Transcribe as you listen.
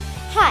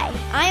Hi,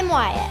 I'm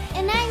Wyatt.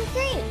 And I'm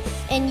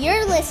Grace. And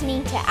you're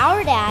listening to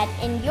our dad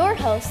and your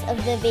host of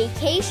the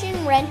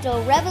Vacation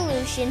Rental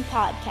Revolution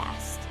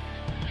podcast.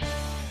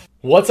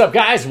 What's up,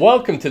 guys?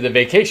 Welcome to the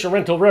Vacation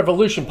Rental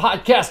Revolution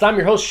podcast. I'm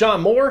your host,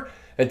 Sean Moore,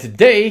 and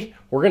today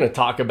we're going to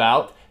talk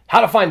about how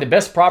to find the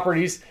best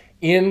properties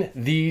in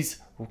these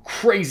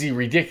crazy,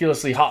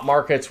 ridiculously hot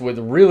markets with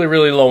really,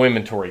 really low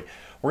inventory.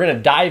 We're going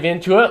to dive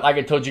into it like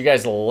I told you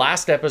guys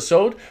last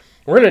episode.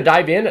 We're going to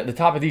dive in at the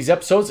top of these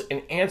episodes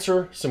and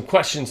answer some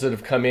questions that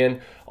have come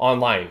in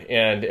online.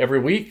 And every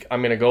week,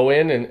 I'm going to go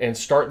in and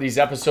start these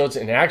episodes.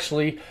 And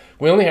actually,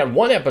 we only had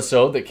one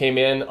episode that came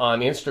in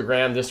on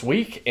Instagram this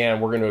week,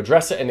 and we're going to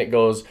address it. And it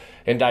goes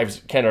and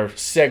kind of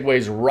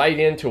segues right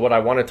into what I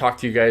want to talk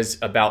to you guys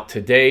about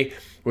today,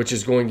 which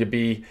is going to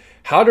be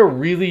how to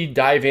really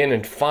dive in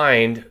and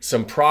find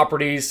some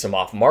properties, some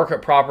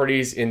off-market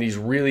properties in these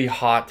really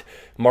hot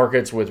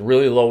markets with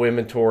really low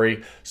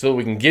inventory, so that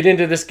we can get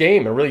into this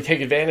game and really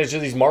take advantage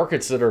of these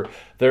markets that are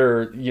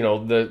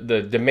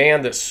the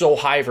demand that's so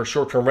high for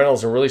short-term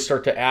rentals, and really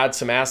start to add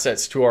some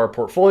assets to our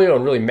portfolio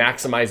and really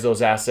maximize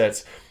those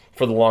assets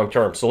for the long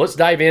term. So let's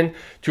dive in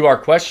to our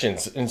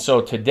questions. And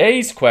so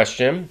today's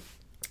question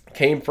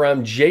came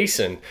from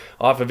Jason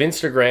off of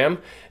Instagram,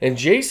 and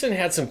Jason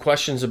had some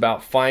questions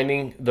about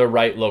finding the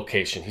right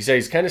location. He said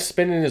he's kind of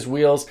spinning his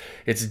wheels.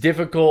 It's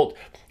difficult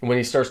when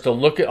he starts to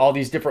look at all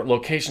these different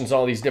locations,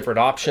 all these different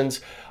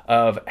options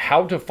of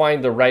how to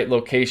find the right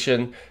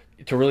location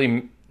to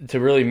really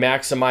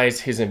maximize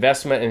his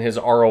investment and his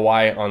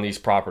ROI on these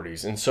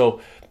properties. And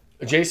so,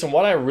 Jason,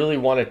 what I really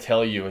want to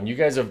tell you, and you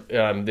guys have,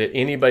 that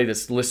anybody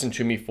that's listened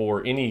to me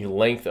for any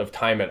length of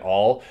time at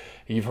all,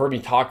 you've heard me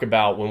talk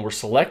about when we're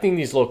selecting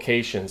these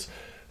locations,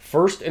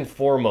 first and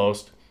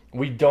foremost,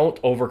 we don't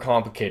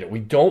overcomplicate it. We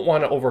don't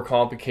want to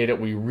overcomplicate it.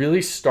 We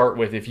really start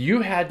with, if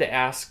you had to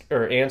ask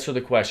or answer the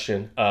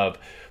question of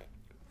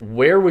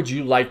where would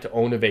you like to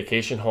own a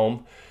vacation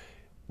home,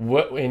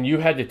 and you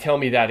had to tell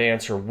me that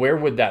answer, where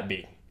would that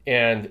be?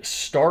 And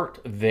start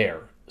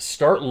there.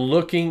 Start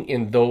looking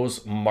in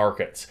those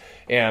markets,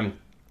 and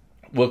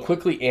we'll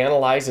quickly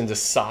analyze and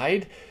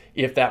decide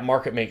if that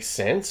market makes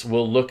sense.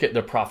 We'll look at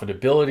the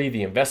profitability,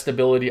 the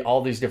investability,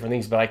 all these different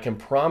things, but I can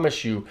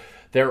promise you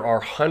there are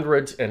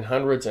hundreds and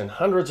hundreds and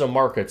hundreds of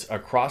markets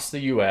across the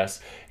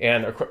U.S.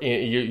 and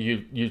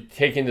you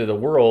take into the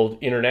world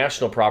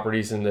international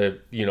properties, and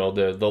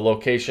the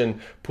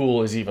location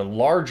pool is even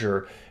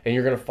larger, and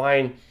you're going to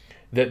find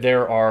that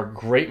there are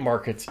great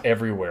markets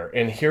everywhere.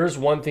 And here's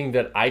one thing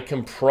that I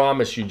can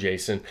promise you,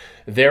 Jason,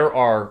 there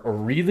are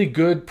really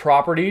good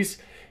properties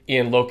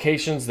in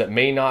locations that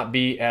may not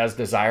be as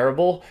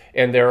desirable,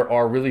 and there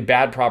are really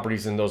bad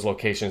properties in those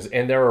locations,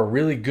 and there are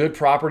really good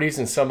properties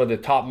in some of the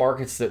top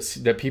markets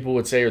that people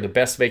would say are the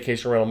best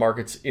vacation rental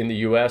markets in the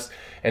US,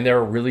 and there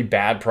are really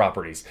bad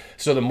properties.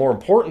 So the more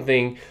important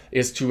thing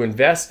is to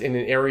invest in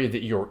an area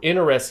that you're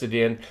interested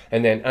in,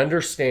 and then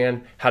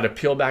understand how to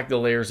peel back the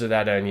layers of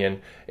that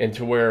onion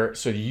into where,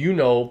 so you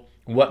know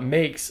what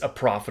makes a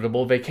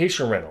profitable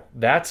vacation rental.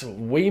 That's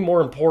way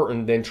more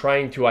important than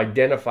trying to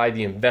identify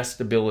the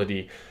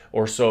investability,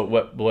 or so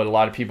what a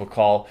lot of people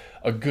call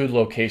a good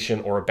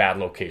location or a bad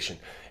location.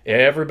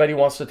 Everybody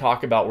wants to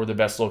talk about where the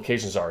best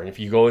locations are. And if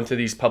you go into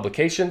these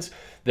publications,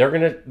 they're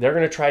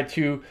gonna try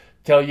to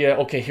tell you,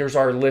 okay, here's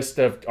our list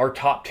of our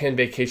top 10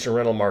 vacation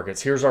rental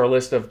markets. Here's our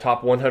list of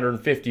top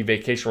 150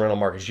 vacation rental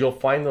markets. You'll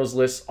find those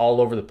lists all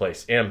over the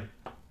place. And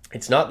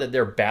it's not that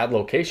they're bad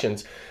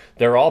locations.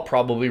 They're all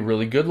probably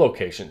really good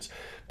locations,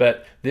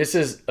 but this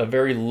is a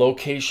very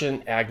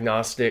location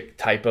agnostic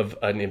type of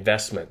an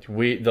investment.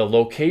 The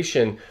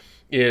location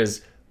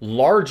is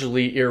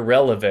largely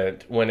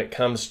irrelevant when it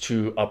comes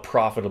to a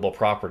profitable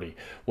property.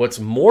 What's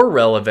more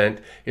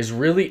relevant is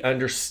really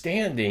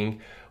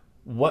understanding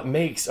what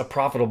makes a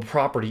profitable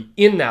property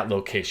in that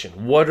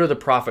location. What are the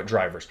profit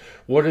drivers?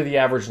 What are the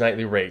average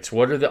nightly rates?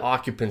 What are the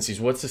occupancies?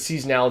 What's the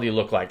seasonality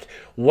look like?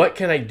 What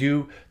can I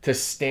do to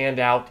stand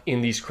out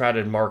in these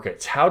crowded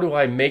markets? How do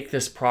I make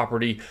this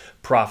property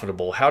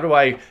profitable? How do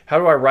I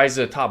rise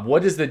to the top?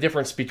 What is the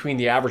difference between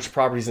the average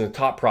properties and the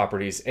top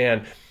properties?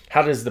 And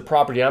how does the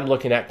property I'm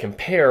looking at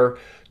compare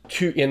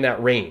to in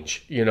that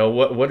range?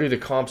 What do the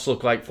comps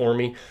look like for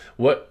me?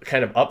 What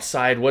kind of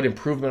upside, what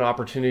improvement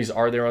opportunities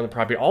are there on the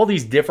property? All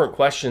these different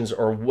questions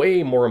are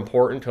way more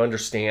important to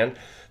understand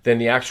than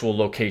the actual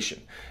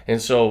location.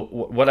 And so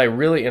what I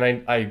really,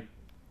 and I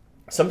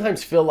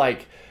sometimes feel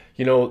like,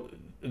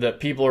 that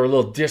people are a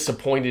little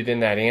disappointed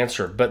in that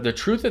answer. But the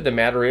truth of the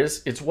matter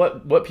is, it's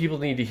what people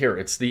need to hear.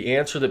 It's the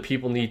answer that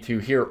people need to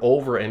hear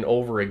over and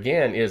over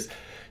again is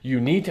you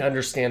need to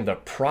understand the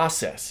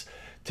process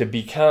to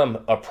become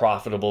a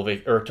profitable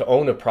or to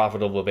own a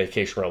profitable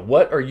vacation rental.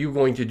 What are you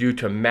going to do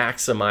to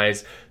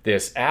maximize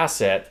this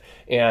asset?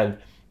 And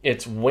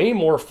it's way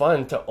more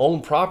fun to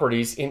own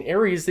properties in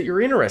areas that you're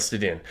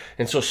interested in.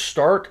 And so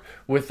start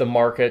with the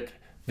market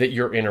that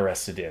you're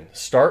interested in.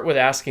 Start with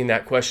asking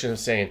that question of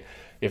saying,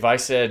 if I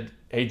said,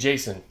 hey,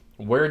 Jason,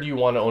 where do you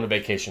want to own a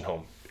vacation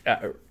home?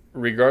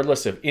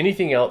 Regardless of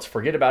anything else,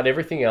 forget about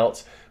everything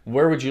else.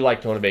 where would you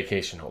like to own a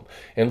vacation home?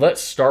 And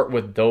let's start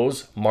with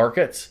those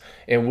markets,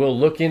 and we'll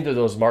look into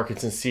those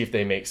markets and see if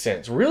they make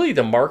sense. Really,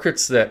 the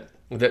markets that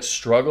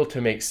struggle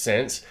to make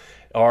sense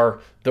are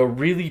the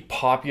really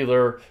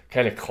popular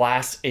kind of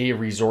Class A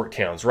resort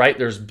towns, right?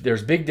 There's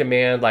big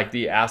demand, like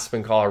the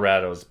Aspen,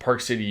 Colorado, Park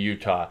City,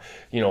 Utah,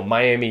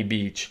 Miami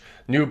Beach,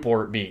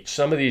 Newport Beach,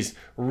 some of these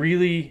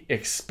really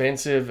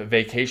expensive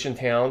vacation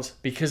towns,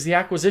 because the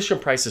acquisition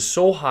price is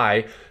so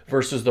high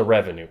versus the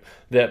revenue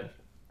that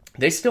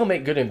they still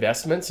make good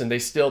investments, and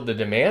the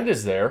demand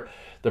is there.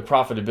 The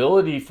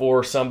profitability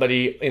for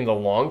somebody in the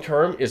long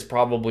term is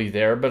probably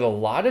there, but a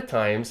lot of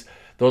times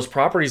those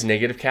properties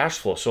negative cash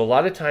flow. So a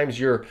lot of times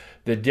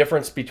the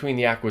difference between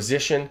the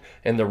acquisition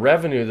and the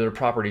revenue that a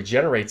property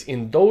generates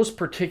in those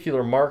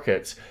particular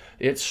markets,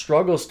 it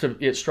struggles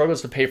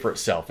to pay for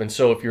itself. And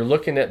so if you're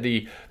looking at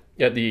the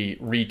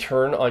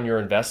return on your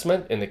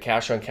investment and the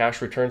cash on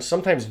cash returns,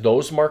 sometimes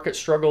those markets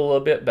struggle a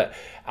little bit, but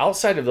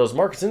outside of those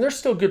markets, and there's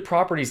still good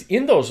properties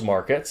in those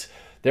markets,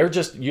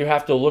 you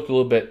have to look a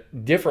little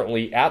bit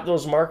differently at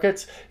those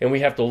markets, and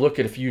we have to look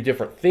at a few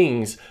different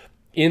things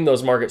in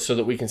those markets so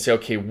that we can say,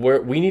 okay,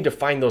 we need to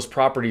find those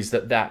properties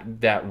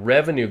that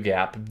revenue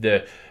gap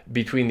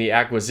between the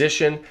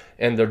acquisition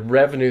and the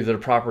revenue that a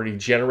property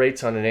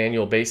generates on an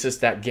annual basis.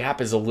 That gap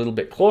is a little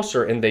bit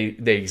closer, and they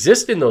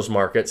exist in those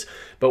markets,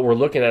 but we're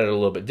looking at it a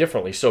little bit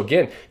differently. So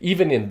again,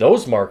 even in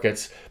those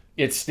markets,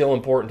 it's still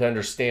important to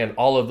understand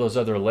all of those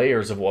other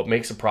layers of what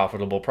makes a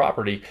profitable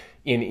property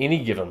in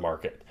any given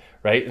market,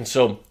 right? And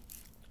so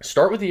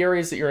start with the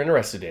areas that you're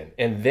interested in,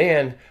 and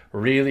then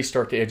really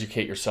start to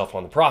educate yourself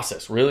on the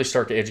process. Really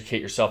start to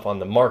educate yourself on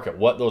the market,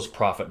 what those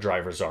profit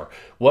drivers are,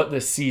 what the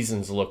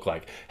seasons look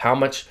like, how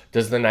much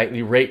does the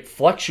nightly rate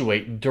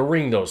fluctuate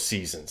during those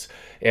seasons,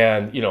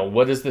 and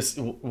what is this?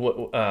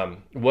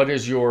 What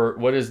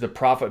is the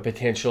profit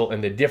potential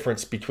and the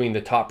difference between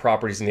the top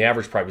properties and the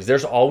average properties?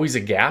 There's always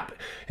a gap,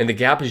 and the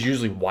gap is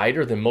usually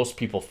wider than most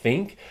people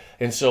think.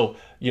 And so,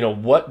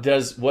 what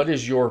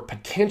does your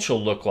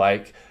potential look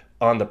like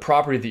on the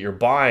property that you're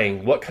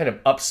buying? What kind of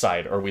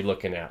upside are we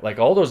looking at? Like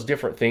all those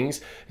different things.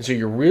 And so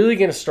you're really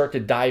going to start to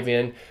dive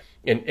in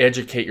and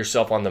educate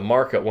yourself on the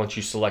market once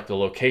you select a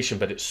location.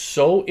 But it's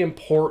so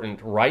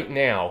important right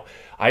now.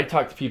 I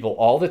talk to people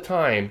all the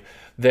time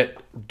that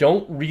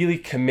don't really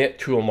commit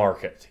to a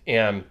market.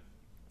 And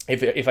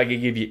if I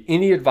could give you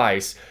any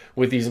advice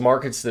with these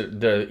markets,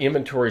 that the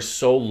inventory is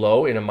so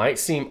low, and it might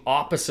seem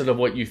opposite of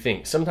what you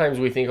think. Sometimes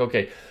we think,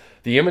 okay,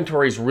 the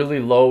inventory is really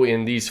low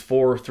in these 3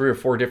 or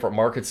 4 different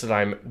markets that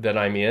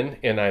I'm in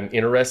and I'm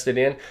interested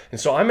in.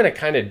 And so I'm going to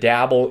kind of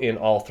dabble in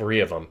all 3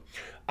 of them.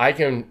 I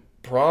can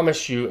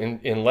promise you,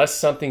 unless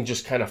something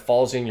just kind of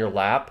falls in your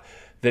lap,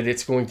 that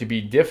it's going to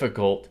be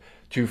difficult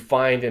to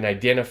find and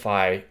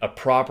identify a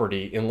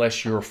property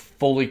unless you're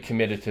fully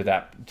committed to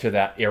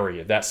that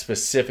area, that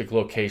specific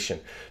location.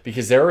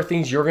 Because there are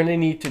things you're going to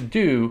need to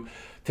do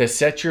to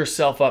set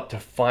yourself up to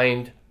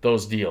find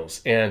those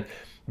deals and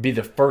be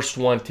the first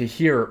one to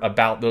hear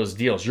about those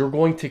deals. You're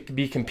going to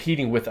be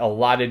competing with a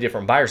lot of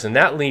different buyers. And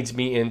that leads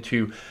me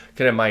into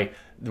kind of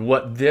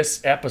what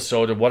this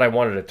episode of what I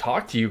wanted to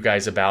talk to you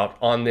guys about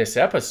on this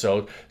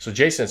episode. So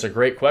Jason, it's a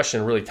great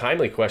question, really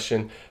timely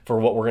question for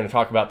what we're going to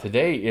talk about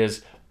today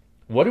is,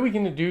 what are we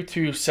going to do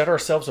to set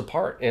ourselves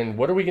apart? And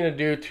what are we going to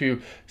do to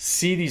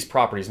see these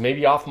properties,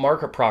 maybe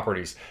off-market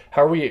properties?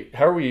 How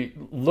are we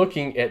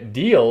looking at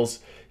deals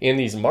in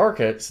these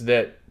markets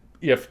that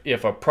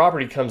if a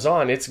property comes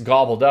on, it's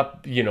gobbled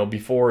up,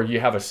 before you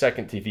have a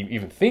second to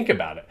even think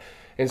about it?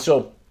 And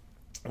so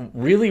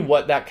really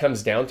what that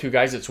comes down to,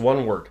 guys, it's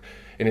one word.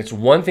 And it's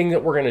one thing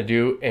that we're going to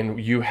do, and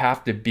you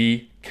have to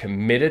be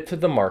committed to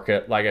the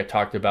market like I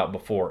talked about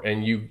before.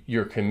 And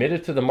you're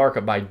committed to the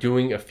market by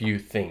doing a few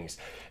things.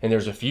 And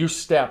there's a few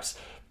steps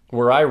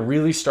where I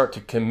really start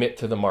to commit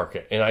to the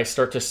market, and I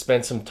start to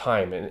spend some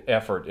time and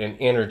effort and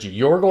energy.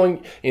 You're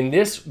going, in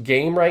this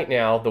game right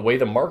now, the way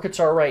the markets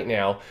are right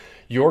now,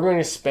 you're going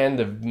to spend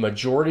the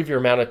majority of your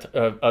amount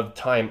of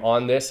time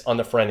on this on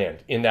the front end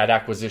in that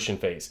acquisition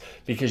phase,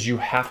 because you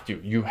have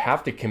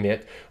to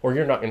commit, or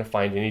you're not going to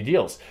find any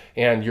deals,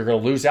 and you're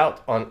going to lose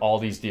out on all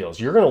these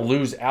deals. You're going to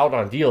lose out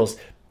on deals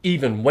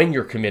even when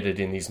you're committed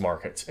in these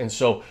markets. And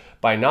so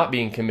by not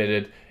being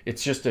committed,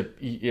 it's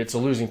a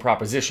losing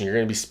proposition. You're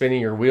going to be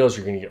spinning your wheels,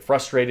 you're going to get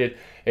frustrated,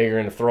 and you're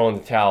going to throw in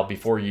the towel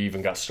before you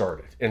even got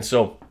started. And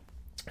so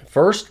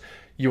first,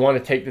 you want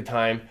to take the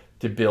time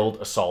to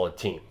build a solid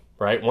team.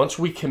 Right? Once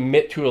we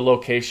commit to a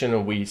location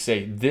and we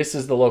say, this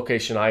is the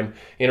location I'm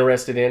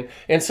interested in.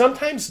 And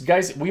sometimes,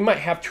 guys, we might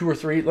have 2 or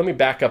 3. Let me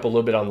back up a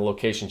little bit on the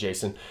location,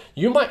 Jason.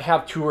 You might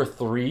have 2 or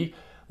 3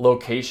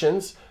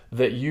 locations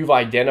that you've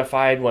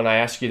identified when I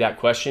ask you that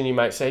question. You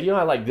might say,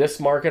 I like this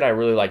market. I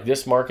really like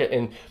this market.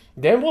 And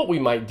then what we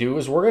might do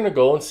is we're going to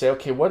go and say,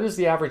 okay, what is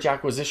the average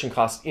acquisition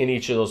cost in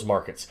each of those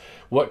markets?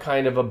 What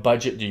kind of a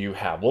budget do you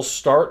have? We'll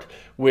start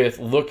with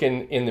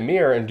looking in the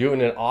mirror and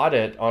doing an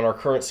audit on our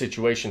current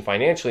situation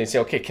financially and say,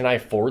 okay, can I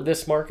afford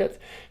this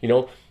market?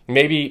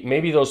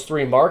 maybe those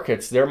three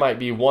markets, there might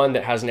be one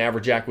that has an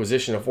average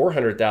acquisition of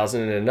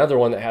 400,000 and another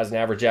one that has an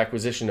average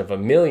acquisition of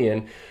 $1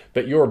 million,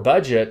 but your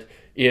budget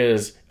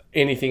is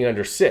anything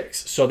under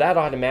 6. So that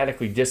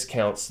automatically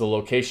discounts the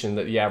location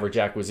that the average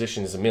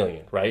acquisition is $1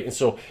 million, right? And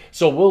so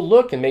we'll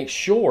look and make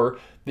sure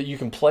that you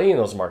can play in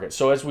those markets.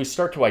 So as we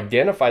start to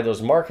identify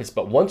those markets,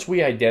 but once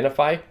we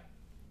identify,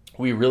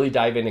 we really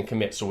dive in and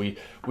commit. So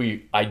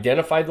we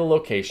identify the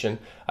location,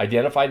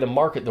 identify the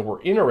market that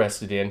we're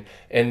interested in,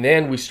 and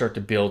then we start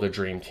to build a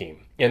dream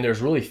team. And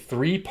there's really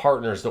 3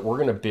 partners that we're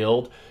going to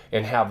build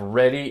and have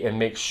ready and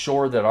make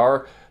sure that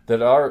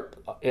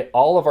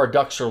all of our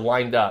ducks are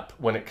lined up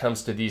when it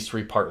comes to these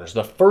 3 partners.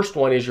 The first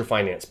one is your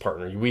finance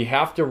partner. We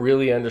have to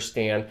really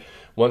understand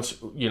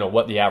once,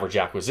 what the average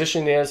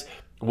acquisition is,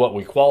 what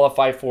we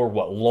qualify for,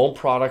 what loan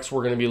products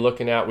we're going to be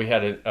looking at. We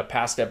had a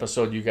past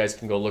episode, you guys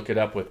can go look it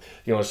up, with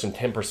some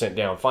 10%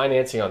 down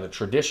financing on the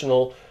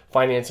traditional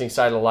financing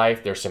side of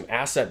life. There's some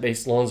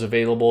asset-based loans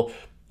available,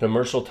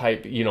 commercial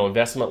type,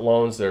 investment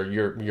loans.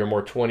 You're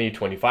more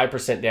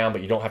 20-25% down,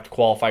 but you don't have to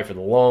qualify for the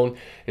loan.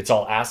 It's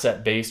all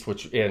asset-based,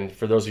 and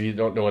for those of you who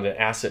don't know what an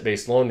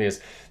asset-based loan is,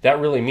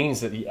 that really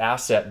means that the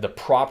asset, the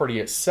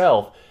property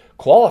itself,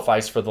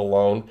 qualifies for the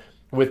loan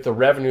with the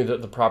revenue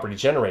that the property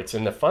generates.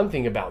 And the fun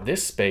thing about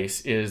this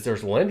space is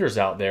there's lenders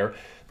out there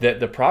that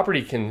the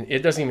property it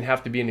doesn't even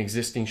have to be an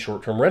existing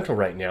short-term rental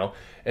right now,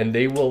 and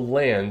they will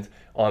lend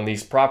on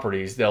these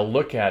properties. They'll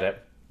look at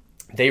it.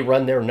 They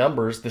run their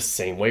numbers the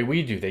same way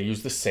we do. They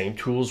use the same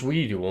tools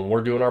we do when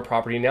we're doing our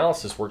property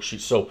analysis worksheet.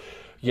 So,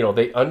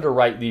 they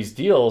underwrite these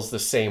deals the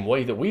same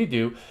way that we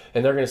do,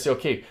 and they're going to say,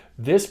 okay,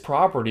 this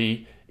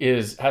property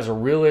has a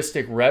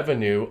realistic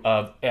revenue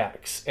of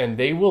X, and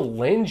they will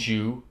lend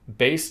you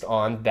based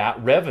on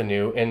that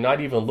revenue and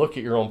not even look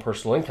at your own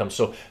personal income.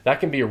 So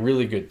that can be a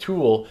really good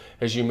tool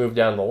as you move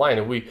down the line.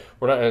 And we're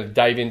not going to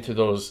dive into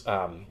those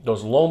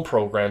loan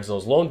programs,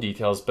 those loan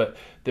details, but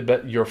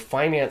your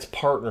finance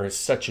partner is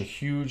such a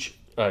huge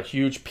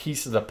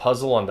piece of the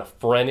puzzle on the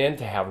front end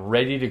to have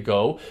ready to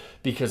go,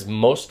 because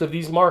most of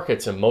these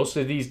markets and most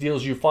of these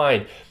deals you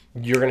find,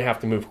 you're going to have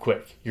to move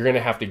quick. You're going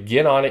to have to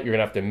get on it. You're going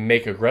to have to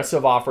make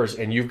aggressive offers,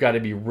 and you've got to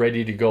be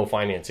ready to go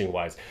financing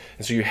wise.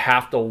 And so you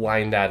have to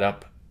line that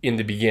up in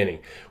the beginning,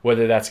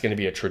 whether that's going to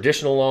be a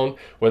traditional loan,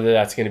 whether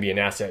that's going to be an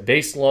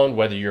asset-based loan,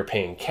 whether you're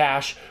paying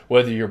cash,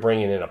 whether you're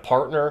bringing in a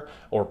partner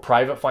or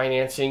private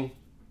financing.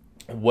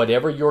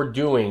 Whatever you're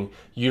doing,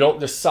 you don't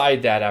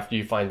decide that after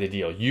you find the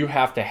deal. You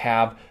have to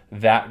have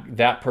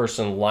that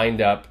person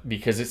lined up,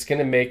 because it's going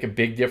to make a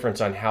big difference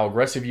on how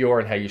aggressive you are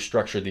and how you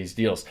structure these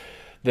deals.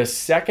 The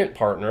second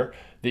partner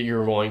that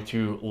you're going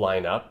to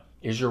line up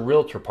is your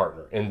realtor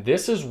partner. And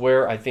this is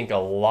where I think a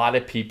lot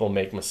of people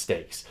make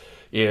mistakes,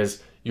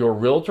 is your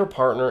realtor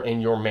partner and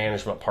your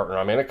management partner.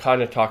 I'm going to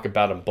kind of talk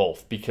about them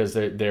both, because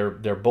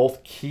they're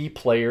both key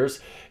players.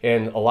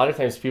 And a lot of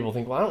times people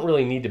think, well, I don't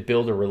really need to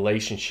build a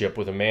relationship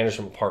with a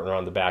management partner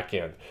on the back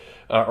end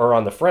or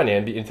on the front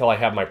end until I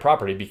have my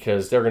property,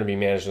 because they're going to be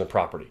managing the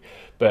property.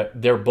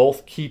 But they're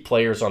both key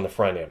players on the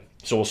front end.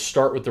 So we'll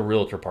start with the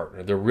realtor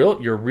partner.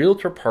 Your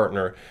realtor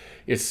partner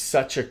is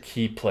such a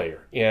key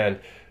player. And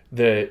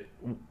I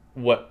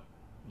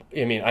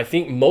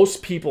think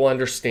most people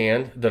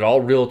understand that all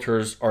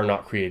realtors are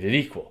not created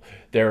equal.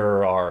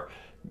 There are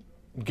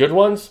good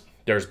ones,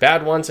 there's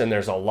bad ones, and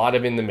there's a lot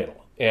of in the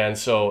middle. And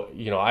so,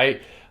 I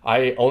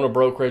own a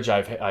brokerage.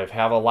 I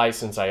have a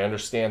license. I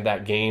understand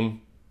that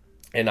game,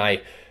 and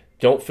I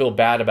don't feel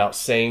bad about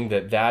saying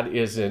that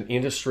is an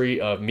industry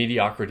of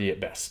mediocrity at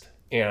best.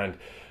 And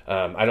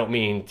I don't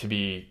mean to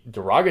be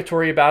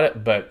derogatory about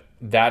it, but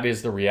that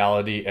is the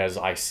reality as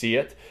I see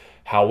it.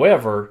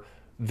 However,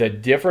 the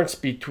difference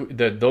between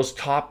those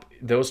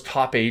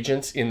top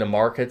agents in the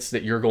markets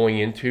that you're going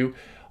into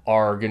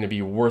are going to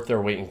be worth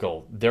their weight in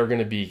gold. They're going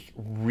to be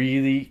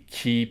really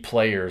key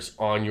players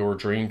on your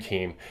dream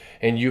team,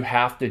 and you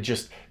have to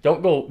just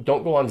don't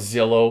go on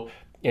Zillow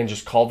and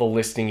just call the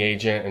listing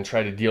agent and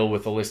try to deal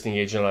with the listing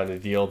agent on a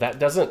deal.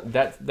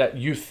 That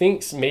you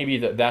think maybe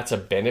that's a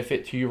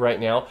benefit to you right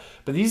now.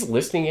 But these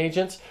listing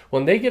agents,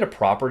 when they get a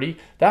property,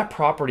 that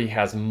property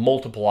has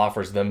multiple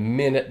offers the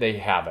minute they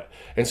have it.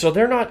 And so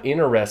they're not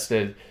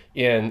interested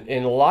in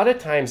a lot of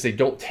times they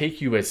don't take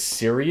you as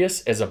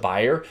serious as a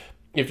buyer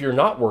if you're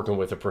not working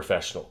with a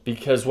professional,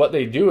 because what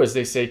they do is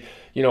they say,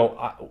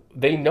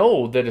 they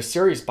know that a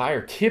serious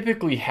buyer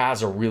typically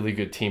has a really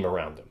good team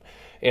around them.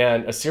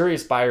 And a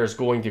serious buyer is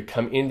going to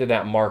come into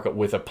that market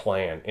with a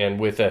plan and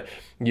with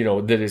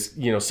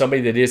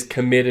somebody that is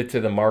committed to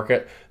the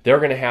market. They're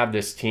going to have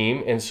this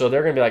team. And so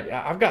they're going to be like,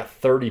 I've got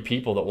 30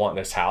 people that want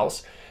this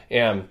house.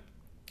 And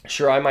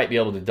sure, I might be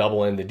able to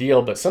double end the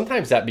deal, but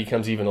sometimes that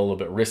becomes even a little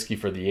bit risky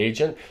for the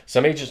agent.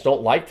 Some agents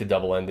don't like to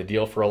double end the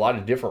deal for a lot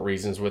of different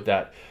reasons with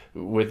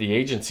the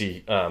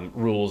agency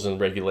rules and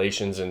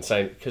regulations, and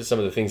because some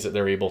of the things that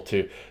they're able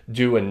to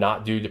do and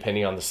not do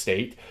depending on the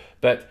state.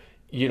 But,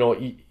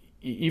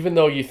 even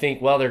though you think,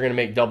 well, they're going to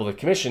make double the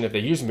commission if they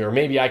use me, or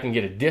maybe I can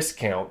get a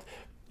discount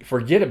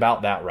forget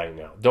about that right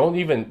now.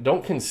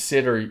 Don't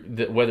consider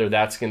whether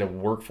that's going to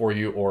work for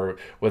you or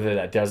whether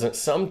that doesn't.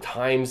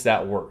 Sometimes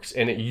that works,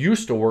 and it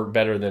used to work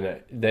better than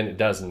it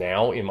does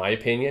now, in my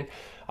opinion.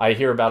 I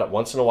hear about it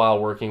once in a while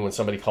working when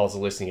somebody calls a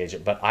listing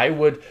agent, but I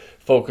would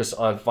focus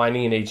on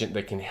finding an agent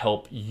that can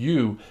help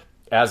you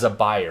as a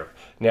buyer.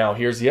 Now,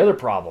 here's the other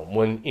problem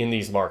when in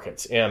these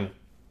markets. And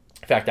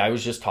in fact, I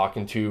was just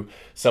talking to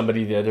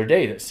somebody the other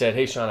day that said,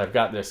 "Hey, Sean, I've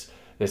got this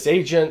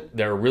agent.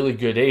 They're a really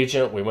good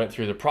agent. We went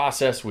through the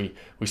process. We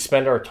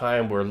spend our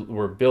time.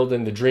 We're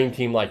building the dream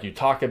team like you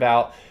talk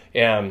about."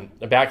 And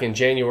back in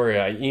January,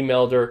 I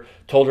emailed her,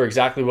 told her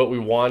exactly what we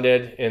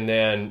wanted, and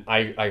then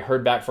I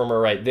heard back from her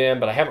right then,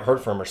 but I haven't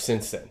heard from her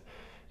since then.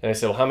 And I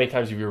said, "Well, how many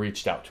times have you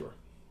reached out to her?"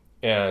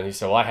 And he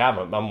said, "Well, I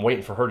haven't. I'm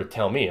waiting for her to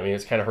tell me. I mean,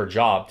 it's kind of her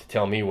job to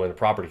tell me when the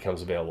property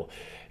comes available."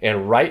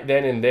 And right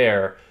then and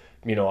there,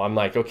 I'm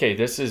like, okay,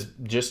 this is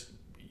just,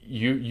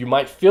 you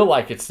might feel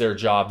like it's their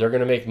job. They're going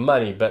to make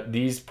money, but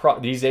these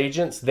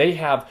agents, they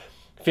have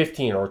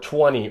 15 or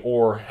 20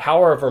 or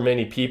however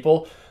many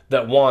people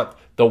that want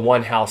the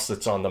one house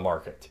that's on the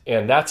market.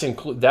 And that's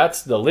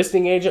the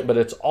listing agent, but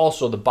it's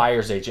also the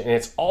buyer's agent, and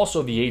it's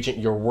also the agent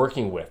you're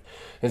working with.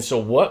 And so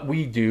what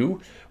we do,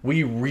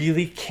 we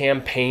really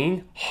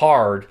campaign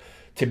hard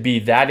to be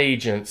that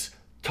agent's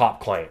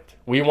top client.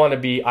 I want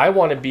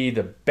to be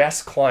the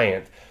best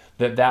client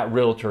that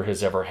realtor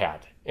has ever had.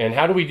 And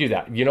how do we do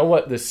that? You know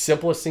what? The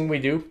simplest thing we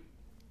do,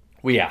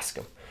 we ask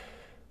them.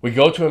 We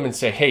go to them and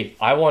say, "Hey,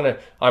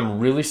 I'm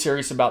really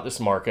serious about this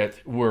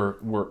market.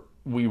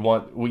 We've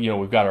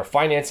got our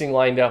financing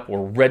lined up. We're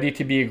ready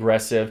to be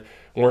aggressive.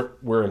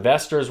 We're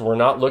investors. We're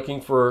not looking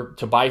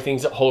to buy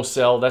things at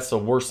wholesale." That's the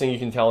worst thing you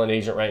can tell an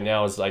agent right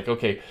now is like,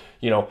 "Okay,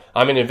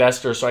 I'm an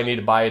investor, so I need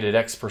to buy it at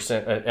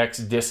X% at X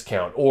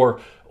discount."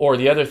 Or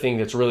the other thing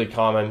that's really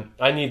common,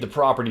 "I need the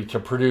property to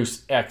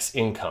produce X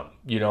income.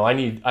 I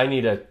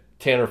need a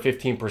 10 or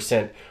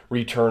 15%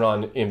 return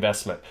on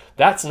investment."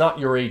 That's not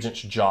your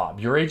agent's job.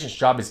 Your agent's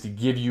job is to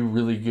give you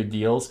really good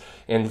deals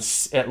and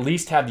at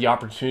least have the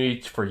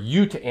opportunity for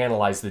you to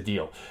analyze the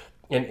deal.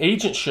 An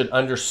agent should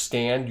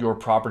understand your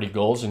property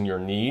goals and your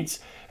needs,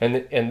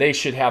 and they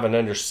should have an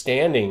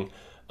understanding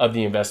of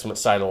the investment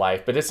side of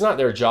life, but it's not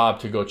their job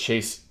to go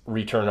chase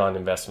return on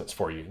investments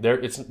for you.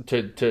 It's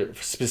to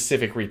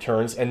specific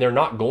returns, and they're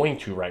not going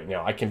to right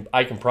now. I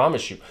can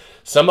promise you.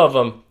 Some of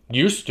them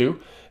used to,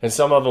 and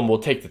some of them will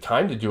take the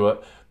time to do it,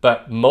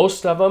 but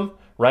most of them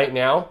right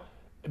now,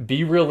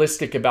 be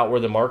realistic about where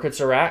the markets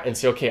are at and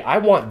say, "Okay, I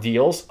want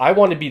deals. I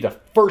want to be the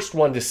first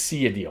one to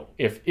see a deal."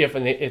 If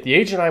the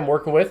agent I'm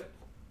working with,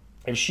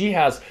 if she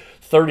has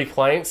 30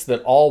 clients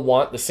that all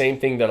want the same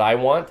thing that I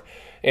want,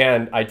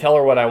 and I tell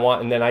her what I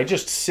want, and then I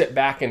just sit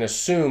back and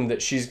assume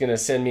that she's going to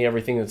send me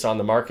everything that's on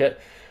the market,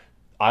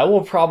 I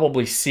will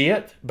probably see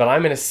it, but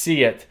I'm going to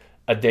see it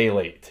a day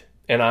late.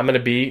 And I'm going to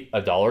be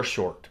 $1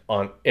 short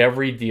on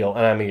every deal.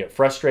 And I'm going to get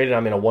frustrated.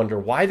 I'm going to wonder,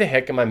 why the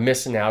heck am I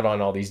missing out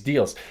on all these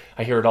deals?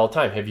 I hear it all the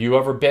time. Have you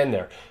ever been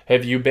there?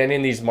 Have you been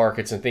in these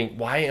markets and think,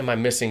 why am I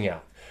missing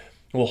out?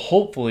 Well,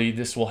 hopefully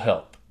this will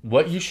help.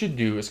 What you should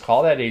do is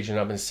call that agent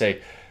up and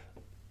say,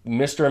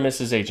 "Mr. and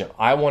Mrs. Agent,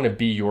 I want to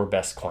be your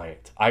best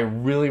client. I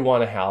really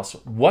want a house.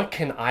 What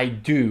can I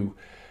do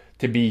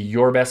to be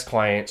your best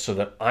client so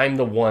that I'm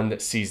the one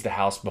that sees the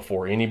house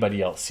before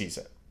anybody else sees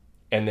it?"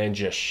 And then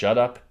just shut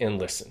up and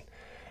listen.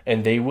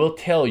 And they will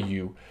tell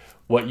you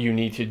what you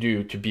need to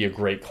do to be a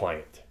great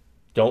client.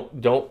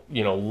 Don't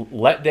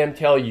let them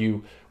tell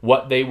you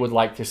what they would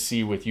like to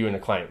see with you and a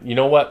client. You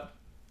know what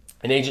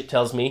an agent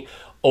tells me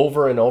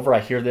over and over? I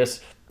hear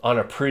this on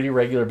a pretty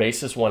regular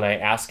basis when I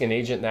ask an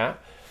agent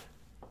that.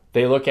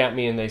 They look at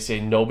me and they say,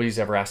 "Nobody's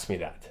ever asked me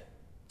that."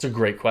 It's a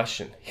great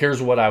question.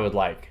 Here's what I would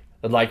like.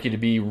 I'd like you to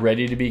be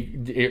ready to be,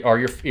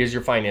 is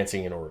your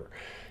financing in order?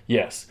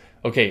 Yes.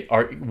 Okay,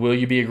 will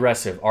you be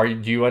aggressive?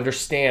 Do you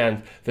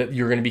understand that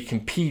you're going to be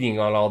competing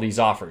on all these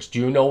offers? Do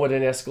you know what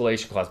an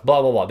escalation clause?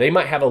 Blah blah blah. They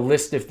might have a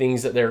list of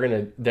things that they're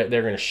going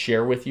to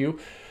share with you,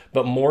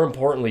 but more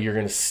importantly, you're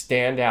going to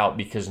stand out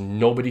because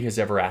nobody has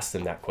ever asked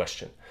them that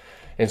question.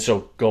 And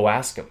so go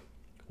ask them,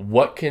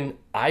 "What can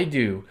I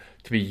do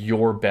to be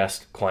your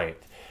best client?"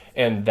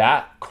 And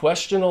that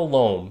question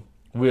alone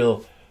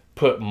will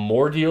put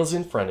more deals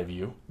in front of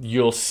you.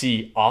 You'll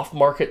see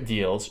off-market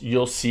deals.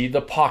 You'll see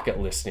the pocket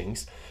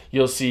listings.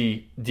 You'll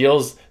see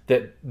deals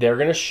that they're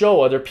going to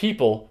show other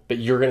people, but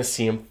you're going to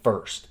see them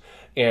first.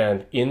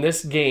 And in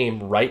this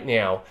game right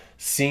now,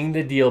 seeing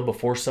the deal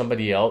before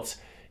somebody else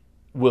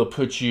will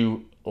put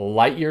you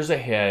light years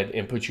ahead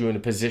and put you in a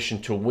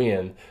position to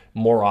win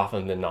more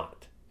often than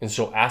not. And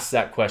so ask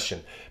that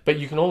question. But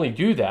you can only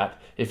do that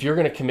if you're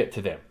going to commit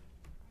to them.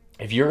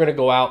 If you're going to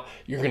go out,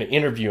 you're going to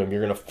interview them,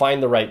 you're going to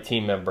find the right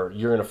team member,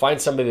 you're going to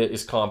find somebody that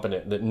is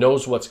competent, that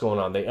knows what's going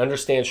on. They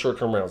understand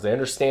short-term rentals. They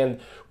understand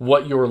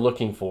what you're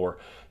looking for.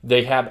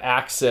 They have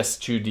access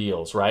to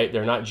deals, right?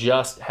 They don't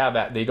just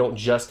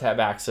have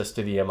access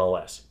to the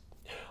MLS.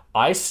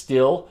 I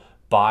still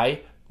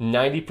buy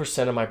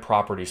 90% of my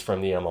properties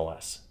from the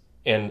MLS.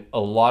 And a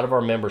lot of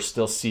our members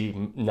still see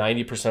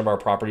 90% of our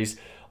properties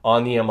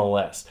on the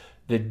MLS.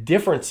 The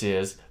difference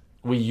is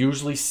we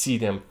usually see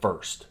them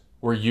first.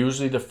 We're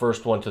usually the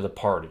first one to the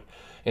party.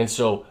 And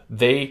so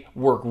they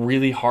work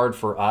really hard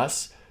for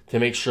us to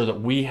make sure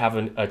that we have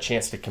a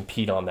chance to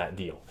compete on that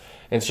deal.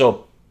 And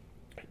so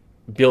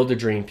build a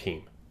dream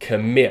team,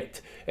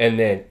 commit, and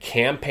then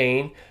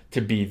campaign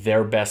to be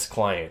their best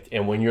client.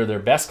 And when you're their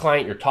best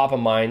client, you're top of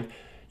mind,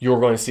 you're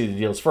going to see the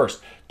deals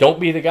first. Don't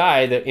be the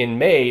guy that in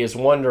May is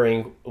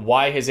wondering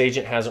why his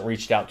agent hasn't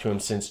reached out to him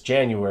since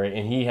January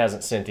and he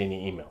hasn't sent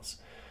any emails.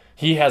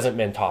 He hasn't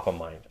been top of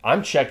mind.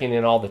 I'm checking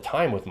in all the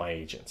time with my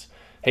agents.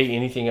 Hey,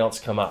 anything else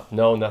come up?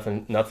 No,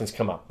 nothing's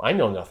come up. I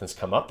know nothing's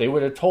come up. They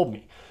would have told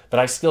me. But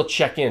I still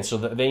check in so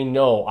that they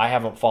know I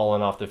haven't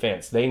fallen off the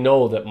fence. They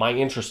know that my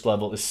interest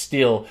level is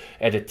still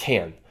at a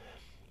 10.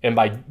 And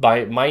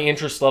by my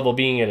interest level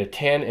being at a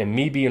 10 and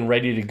me being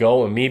ready to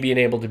go and me being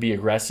able to be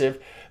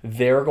aggressive, I'm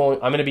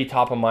going to be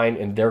top of mind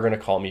and they're going to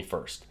call me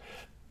first.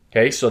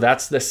 Okay, so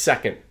that's the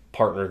second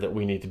partner that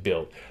we need to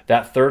build.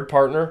 That third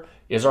partner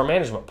is our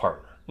management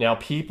partner. Now,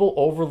 people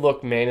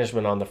overlook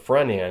management on the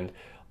front end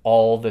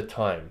all the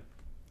time.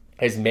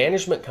 As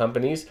management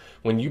companies,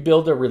 when you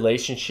build a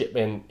relationship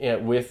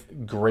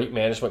with great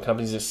management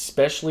companies,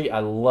 especially I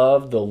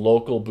love the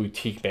local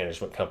boutique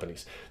management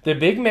companies. The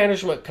big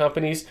management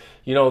companies,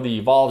 the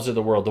Evolves of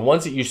the world, the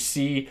ones that you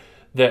see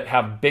that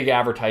have big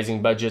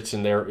advertising budgets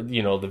and they're,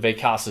 the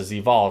Vacasas, the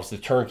Evolves, the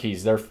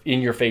Turnkeys, they're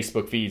in your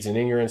Facebook feeds and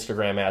in your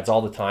Instagram ads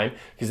all the time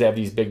because they have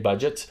these big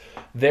budgets.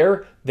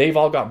 They've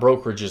all got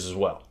brokerages as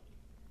well.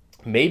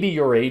 Maybe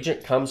your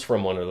agent comes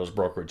from one of those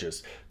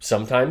brokerages.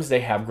 Sometimes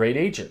they have great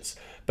agents,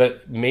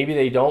 but maybe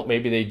they don't,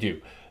 maybe they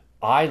do.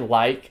 I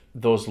like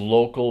those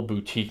local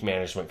boutique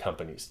management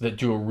companies that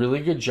do a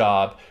really good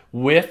job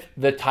with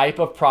the type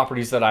of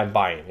properties that I'm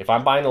buying. If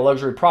I'm buying a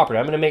luxury property,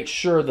 I'm going to make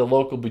sure the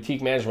local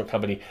boutique management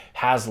company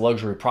has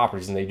luxury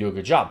properties and they do a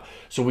good job.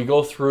 So we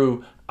go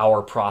through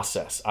our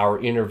process, our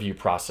interview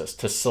process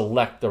to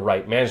select the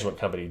right management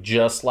company.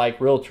 Just like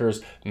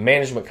realtors,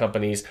 management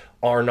companies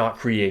are not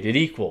created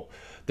equal.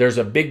 There's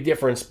a big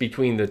difference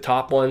between the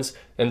top ones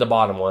and the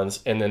bottom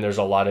ones, and then there's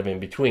a lot of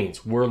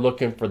in-betweens. We're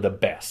looking for the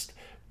best.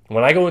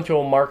 When I go into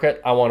a market,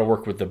 I want to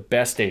work with the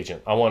best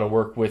agent. I want to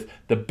work with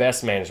the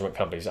best management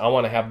companies. I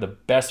want to have the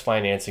best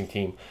financing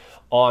team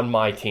on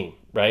my team,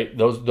 right?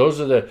 Those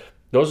are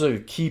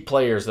the key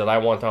players that I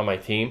want on my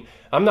team.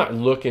 I'm not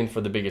looking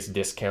for the biggest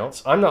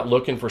discounts. I'm not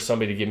looking for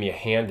somebody to give me a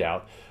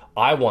handout.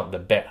 I want the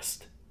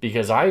best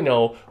because I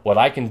know what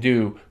I can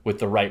do with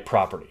the right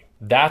property.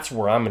 That's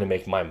where I'm going to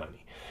make my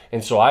money.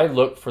 And so I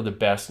look for the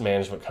best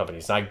management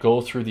companies. I go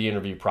through the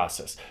interview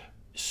process.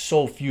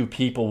 So few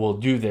people will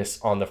do this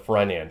on the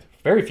front end.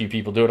 Very few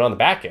people do it on the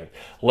back end,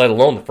 let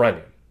alone the front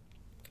end.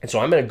 And so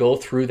I'm going to go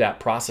through that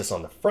process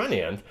on the front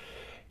end.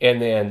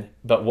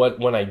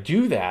 When I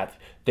do that,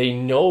 they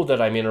know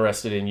that I'm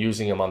interested in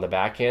using them on the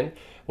back end.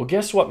 Well,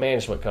 guess what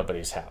management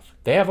companies have?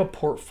 They have a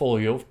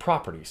portfolio of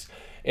properties.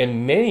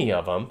 And many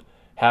of them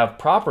have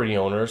property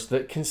owners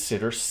that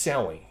consider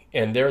selling.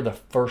 And they're the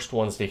first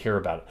ones to hear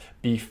about it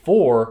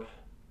before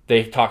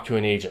they talk to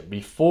an agent,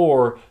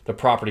 before the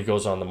property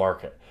goes on the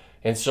market.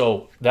 And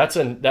so that's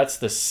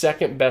the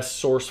second best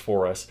source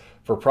for us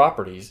for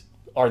properties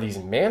are these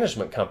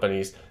management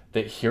companies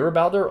that hear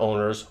about their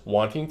owners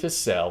wanting to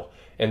sell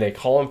and they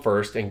call them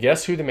first. And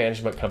guess who the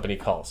management company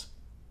calls?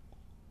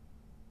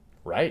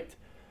 Right?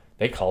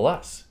 They call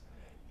us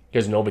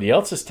because nobody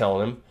else is telling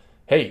them.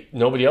 Hey,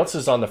 nobody else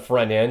is on the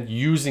front end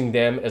using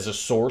them as a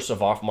source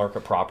of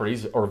off-market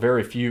properties, or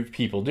very few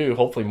people do.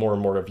 Hopefully more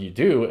and more of you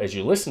do as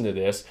you listen to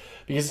this,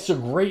 because it's a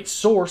great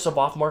source of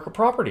off-market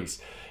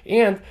properties.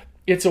 And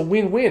it's a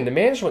win-win. The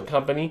management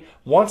company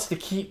wants to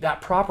keep that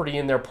property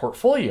in their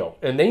portfolio,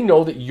 and they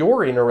know that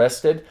you're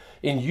interested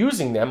in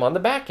using them on the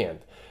back end.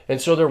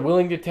 And so they're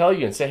willing to tell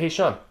you and say, hey,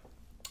 Sean,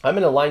 I'm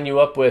going to line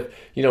you up with,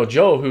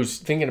 Joe, who's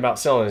thinking about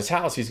selling his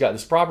house. He's got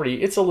this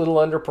property. It's a little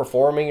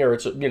underperforming, or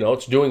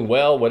it's doing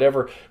well,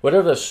 whatever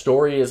the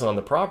story is on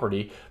the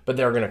property. But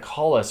they're going to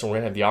call us, and we're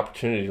going to have the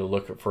opportunity to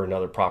look for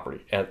another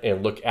property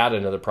and look at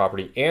another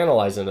property,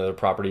 analyze another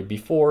property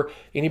before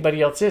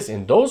anybody else is.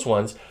 And those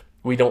ones,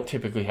 we don't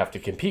typically have to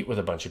compete with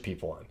a bunch of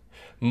people on.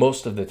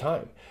 Most of the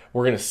time,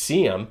 we're going to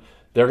see them.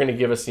 They're going to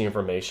give us the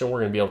information.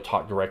 We're going to be able to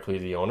talk directly to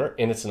the owner,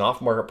 and it's an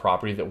off-market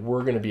property that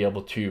we're going to be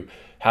able to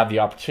have the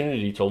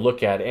opportunity to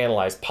look at,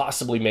 analyze,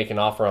 possibly make an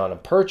offer on a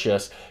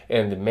purchase,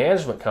 and the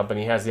management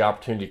company has the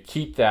opportunity to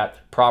keep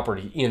that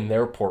property in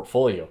their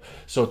portfolio.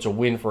 So it's a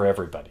win for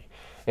everybody.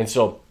 And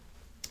so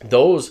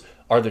those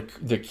are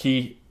the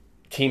key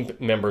team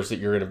members that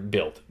you're going to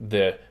build: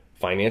 the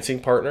financing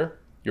partner,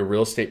 your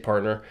real estate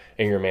partner,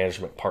 and your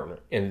management partner.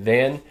 And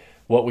then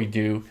what we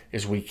do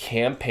is we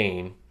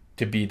campaign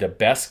to be the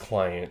best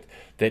client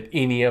that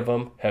any of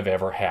them have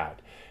ever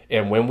had.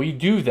 And when we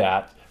do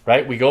that,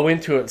 right, we go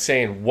into it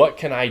saying, what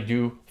can I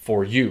do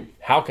for you?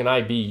 How can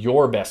I be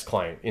your best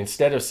client?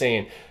 Instead of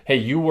saying, hey,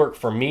 you work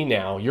for me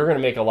now, you're going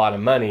to make a lot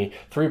of money,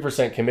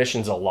 3%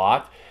 commission's a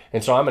lot.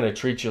 And so I'm going to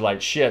treat you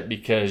like shit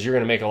because you're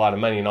going to make a lot of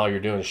money and all you're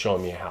doing is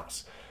showing me a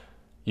house.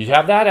 You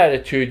have that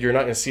attitude, you're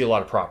not going to see a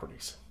lot of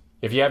properties.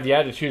 If you have the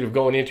attitude of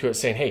going into it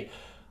saying, hey,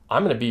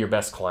 I'm going to be your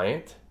best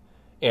client,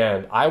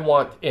 and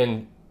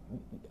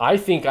I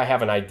think I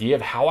have an idea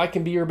of how I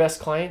can be your best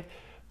client,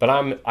 but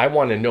I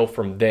want to know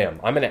from them.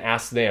 I'm going to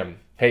ask them,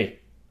 hey,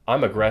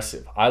 I'm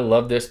aggressive. I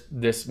love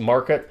this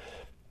market.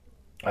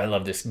 I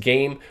love this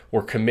game.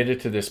 We're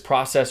committed to this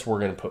process. We're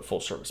going to put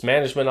full service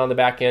management on the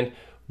back end.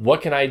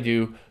 What can I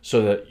do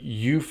so that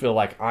you feel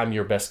like I'm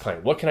your best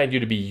client? What can I do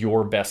to be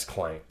your best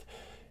client?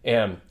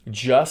 And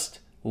just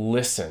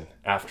listen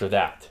after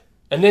that.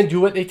 And then do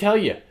what they tell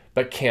you.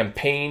 But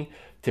campaign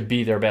to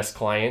be their best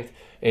client,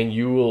 and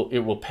it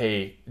will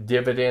pay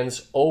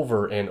dividends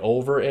over and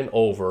over and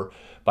over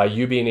by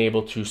you being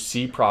able to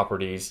see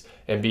properties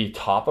and be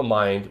top of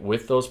mind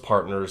with those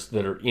partners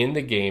that are in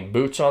the game,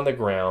 boots on the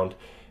ground,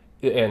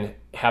 and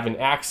having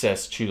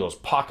access to those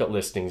pocket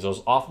listings,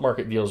 those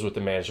off-market deals with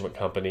the management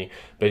company.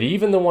 But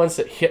even the ones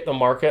that hit the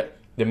market,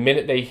 the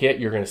minute they hit,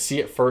 you're going to see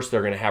it first.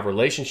 They're going to have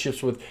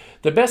relationships with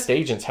the best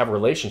agents, have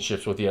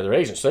relationships with the other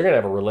agents. So they're going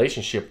to have a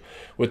relationship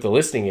with the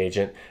listing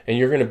agent, and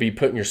you're going to be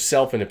putting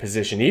yourself in a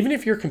position. Even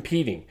if you're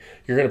competing,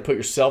 you're going to put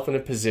yourself in a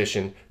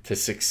position to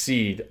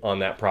succeed on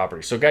that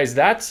property. So guys,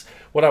 that's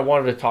what I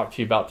wanted to talk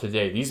to you about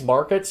today. These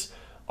markets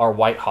are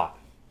white hot.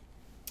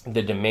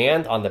 The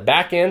demand on the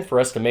back end for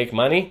us to make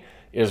money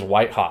is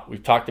white hot.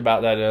 We've talked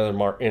about that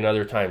in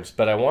other times,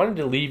 but I wanted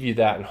to leave you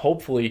that, and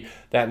hopefully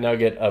that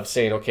nugget of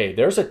saying, okay,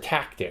 there's a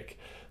tactic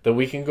that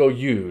we can go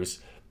use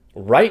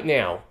right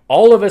now.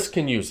 All of us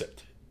can use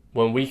it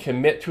when we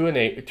commit to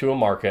a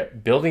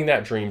market, building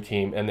that dream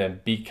team, and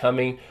then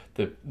becoming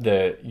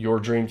your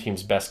dream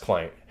team's best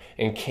client,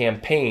 and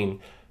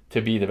campaign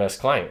to be the best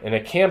client. And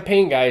a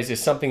campaign, guys,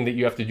 is something that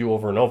you have to do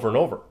over and over and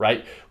over,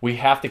 right? We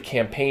have to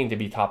campaign to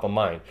be top of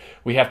mind.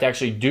 We have to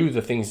actually do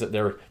the things that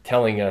they're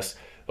telling us.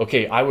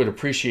 Okay, I would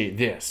appreciate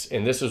this,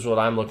 and this is what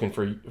I'm looking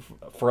for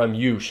from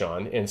you,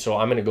 Sean. And so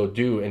I'm going to go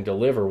do and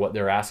deliver what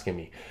they're asking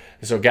me.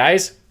 And so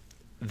guys,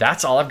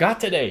 that's all I've got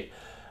today.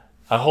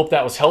 I hope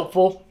that was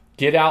helpful.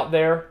 Get out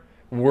there.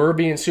 We're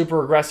being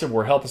super aggressive.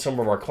 We're helping some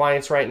of our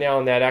clients right now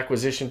in that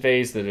acquisition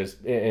phase, and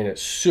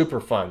it's super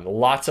fun.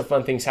 Lots of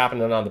fun things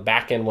happening on the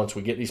back end once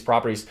we get these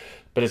properties,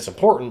 but it's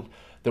important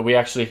that we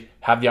actually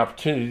have the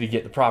opportunity to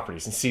get the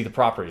properties and see the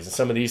properties. And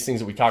some of these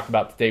things that we talked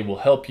about today will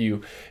help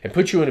you and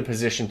put you in a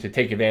position to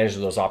take advantage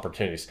of those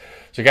opportunities.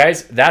 So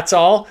guys, that's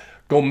all.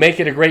 Go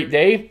make it a great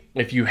day.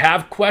 If you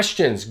have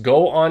questions,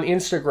 go on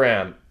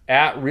Instagram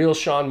at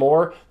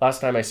 @RealSeanMoore.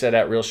 Last time I said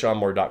at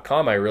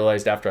 @RealSeanMoore.com. I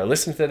realized after I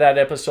listened to that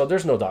episode,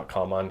 there's no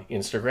 .com on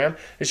Instagram.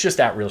 It's just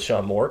at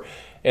 @RealSeanMoore.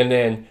 And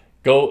then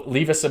go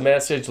leave us a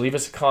message, leave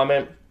us a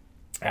comment.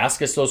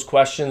 Ask us those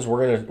questions.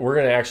 We're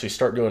gonna actually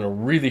start doing a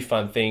really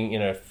fun thing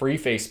in a free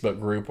Facebook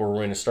group where we're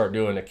going to start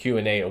doing a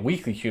Q&A, a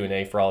weekly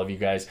Q&A for all of you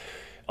guys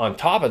on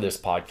top of this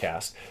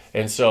podcast.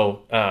 And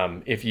so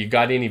if you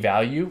got any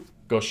value,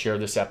 go share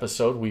this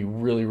episode. We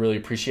really, really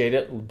appreciate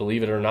it.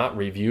 Believe it or not,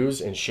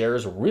 reviews and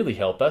shares really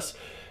help us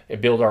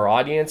build our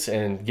audience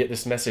and get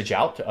this message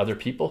out to other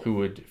people who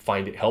would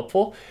find it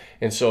helpful.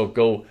 And so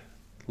go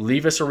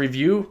leave us a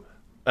review.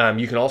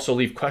 You can also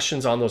leave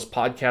questions on those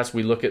podcasts.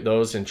 We look at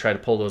those and try to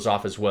pull those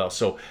off as well.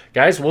 So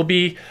guys,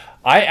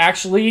 I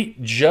actually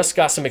just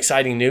got some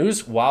exciting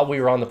news while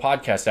we were on the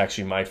podcast.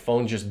 Actually, my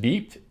phone just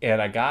beeped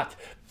and I got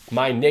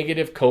my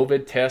negative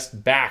COVID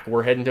test back.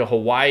 We're heading to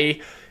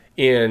Hawaii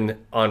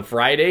on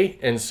Friday.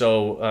 And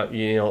so,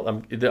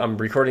 I'm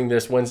recording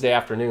this Wednesday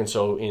afternoon.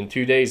 So in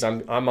 2 days,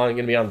 I'm going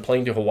to be on the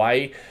plane to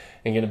Hawaii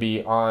and going to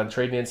be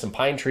trading in some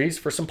pine trees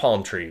for some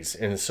palm trees.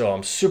 And so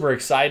I'm super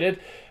excited.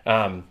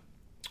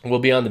 We'll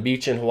be on the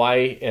beach in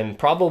Hawaii and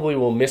probably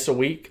will miss a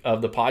week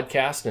of the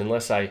podcast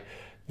unless I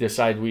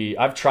decide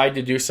I've tried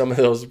to do some of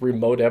those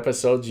remote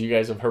episodes. You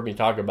guys have heard me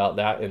talk about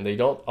that, and they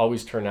don't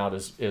always turn out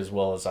as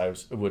well as I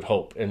would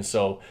hope. And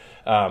so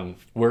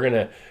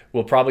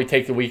we'll probably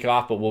take the week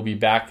off, but we'll be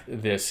back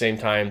the same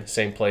time,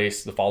 same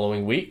place the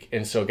following week.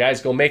 And so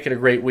guys, go make it a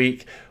great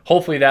week.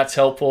 Hopefully that's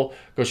helpful.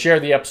 Go share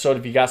the episode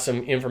if you got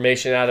some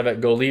information out of it.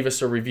 Go leave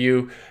us a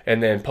review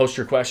and then post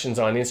your questions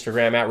on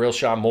Instagram at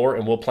 @RealSeanMoore,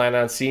 and we'll plan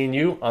on seeing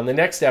you on the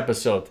next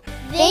episode.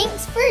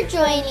 Thanks for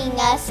joining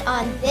us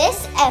on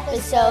this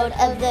episode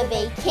of the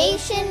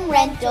Vacation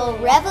Rental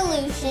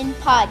Revolution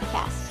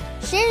podcast.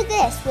 Share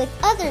this with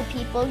other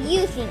people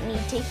you think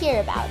need to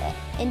hear about it.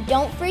 And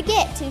don't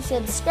forget to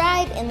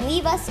subscribe and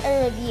leave us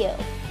a review.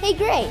 Hey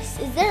Grace,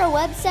 is there a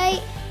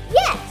website?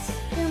 Yes!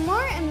 For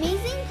more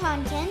amazing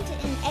content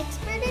and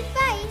expert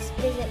advice,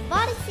 visit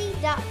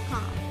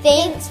Vodacy.com.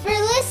 Thanks for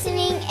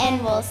listening,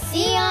 and we'll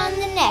see you on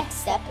the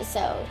next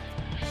episode.